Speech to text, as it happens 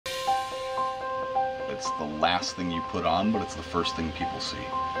It's the last thing you put on, but it's the first thing people see.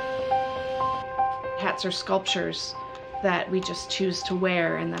 Hats are sculptures that we just choose to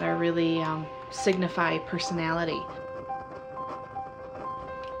wear and that are really signify personality.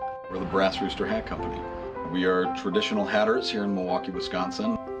 We're the Brass Rooster Hat Company. We are traditional hatters here in Milwaukee,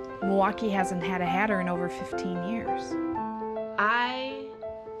 Wisconsin. Milwaukee hasn't had a hatter in over 15 years. I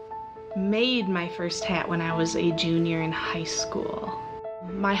made my first hat when I was a junior in high school.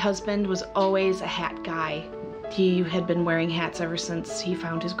 My husband was always a hat guy. He had been wearing hats ever since he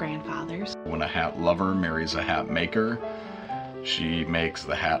found his grandfather's. When a hat lover marries a hat maker, she makes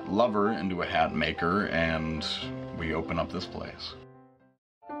the hat lover into a hat maker, and we open up this place.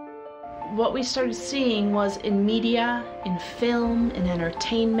 What we started seeing was in media, in film, in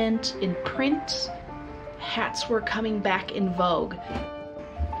entertainment, in print, hats were coming back in vogue.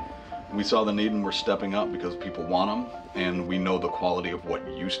 We saw the need and we're stepping up because people want them, and we know the quality of what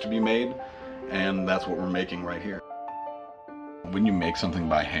used to be made, and that's what we're making right here. When you make something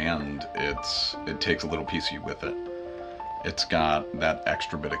by hand, it takes a little piece of you with it. It's got that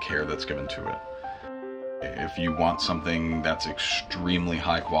extra bit of care that's given to it. If you want something that's extremely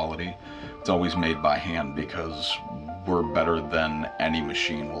high quality, it's always made by hand because we're better than any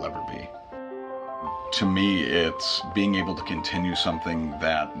machine will ever be. To me, it's being able to continue something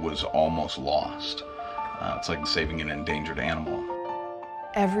that was almost lost. It's like saving an endangered animal.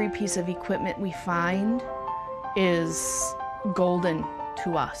 Every piece of equipment we find is golden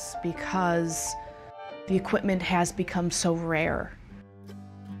to us because the equipment has become so rare.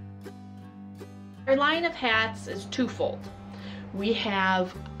 Our line of hats is twofold. We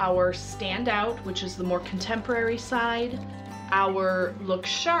have our standout, which is the more contemporary side. Our look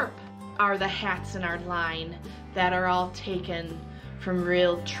sharp are the hats in our line that are all taken from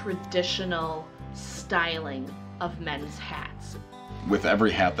real traditional styling of men's hats. With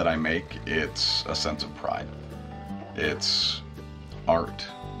every hat that I make, it's a sense of pride. It's art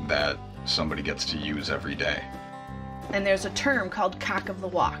that somebody gets to use every day. And there's a term called cock of the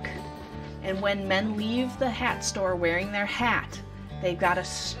walk. And when men leave the hat store wearing their hat, they've got a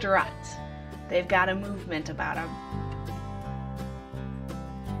strut. They've got a movement about them.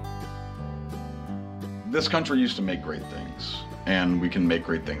 This country used to make great things, and we can make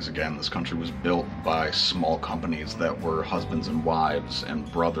great things again. This country was built by small companies that were husbands and wives and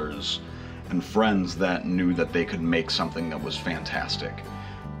brothers and friends that knew that they could make something that was fantastic.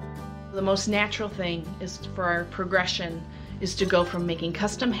 The most natural thing is for our progression is to go from making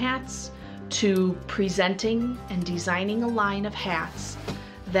custom hats to presenting and designing a line of hats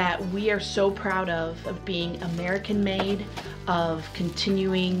that we are so proud of being American made, of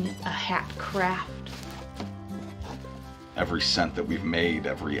continuing a hat craft. Every cent that we've made,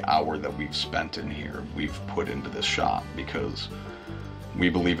 every hour that we've spent in here, we've put into this shop because we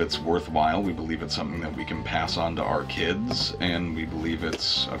believe it's worthwhile, we believe it's something that we can pass on to our kids, and we believe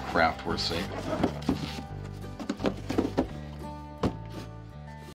it's a craft worth saving.